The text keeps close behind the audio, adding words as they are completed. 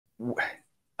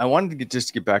I wanted to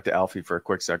get back to Alfie for a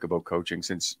quick sec about coaching,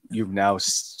 since you've now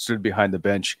stood behind the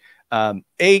bench.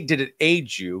 Did it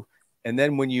age you? And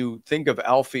then when you think of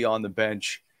Alfie on the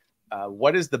bench,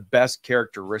 what is the best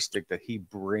characteristic that he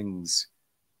brings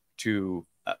to,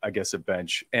 I guess, a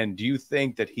bench? And do you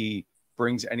think that he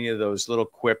brings any of those little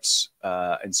quips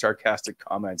and sarcastic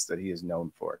comments that he is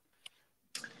known for?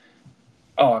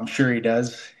 Oh, I'm sure he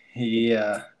does. He,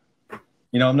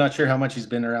 I'm not sure how much he's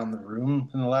been around the room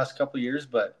in the last couple of years,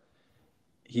 but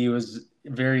he was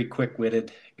a very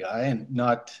quick-witted guy, and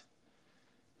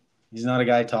he's not a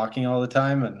guy talking all the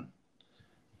time. And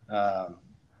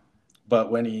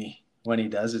but when he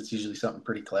does, it's usually something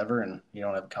pretty clever, and you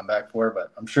don't have a comeback for.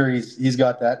 But I'm sure he's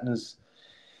got that in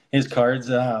his cards.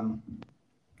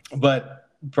 But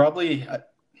probably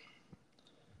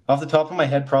off the top of my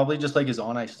head, probably just like his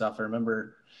on-ice stuff. I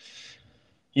remember,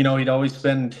 he'd always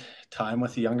spend time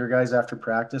with the younger guys after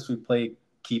practice. We'd play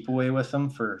keep away with them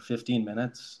for 15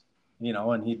 minutes,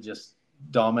 and he'd just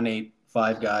dominate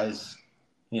five guys,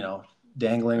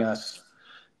 dangling us,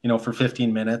 for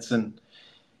 15 minutes. And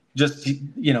just,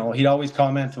 he'd always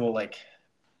comment about, like,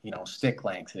 stick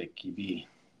length. Like, this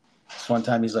one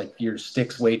time he's like, your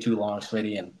stick's way too long,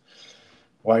 Smitty, and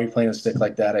why are you playing a stick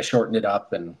like that? I shortened it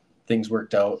up and things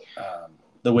worked out.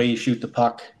 The way you shoot the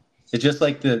puck, it's just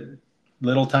like the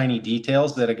little tiny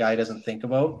details that a guy doesn't think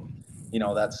about.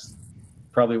 That's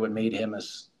probably what made him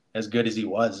as good as he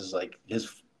was, is like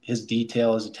his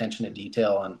detail, his attention to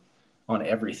detail on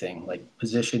everything, like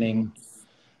positioning,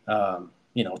 to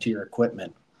your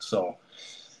equipment. So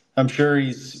I'm sure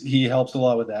he helps a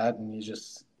lot with that. And he's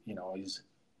just,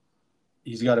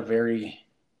 he's got a very,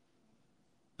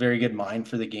 very good mind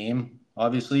for the game,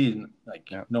 obviously, and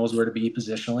knows where to be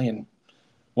positionally, and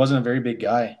wasn't a very big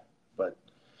guy. But,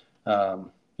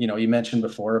 you mentioned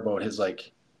before about his,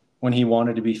 like, when he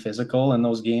wanted to be physical in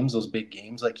those games, those big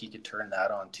games, like, he could turn that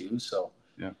on too. So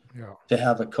to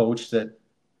have a coach that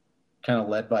kind of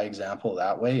led by example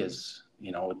that way is,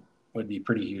 would be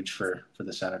pretty huge for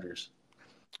the Senators.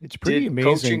 It's pretty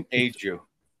amazing. Coaching age you?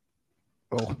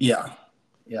 Oh, yeah,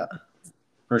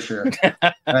 for sure.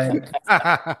 And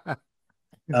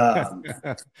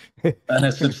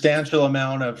a substantial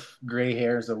amount of gray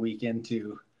hairs a week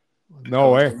into.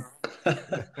 No way.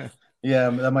 Yeah,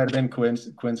 that might have been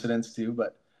coincidence too,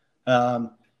 but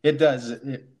it does.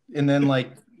 And then,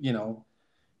 like,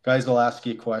 guys will ask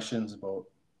you questions about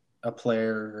a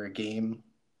player or a game,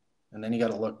 and then you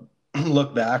got to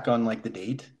look back on, like, the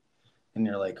date, and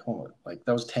you're like, oh, like,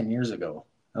 that was 10 years ago.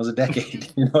 That was a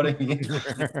decade. You know what I mean?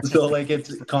 So, like,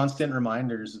 it's constant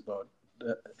reminders about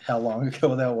how long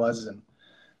ago that was. And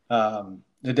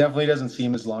it definitely doesn't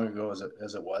seem as long ago as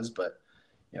it was, but,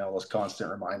 those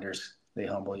constant reminders, they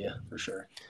humble you for sure.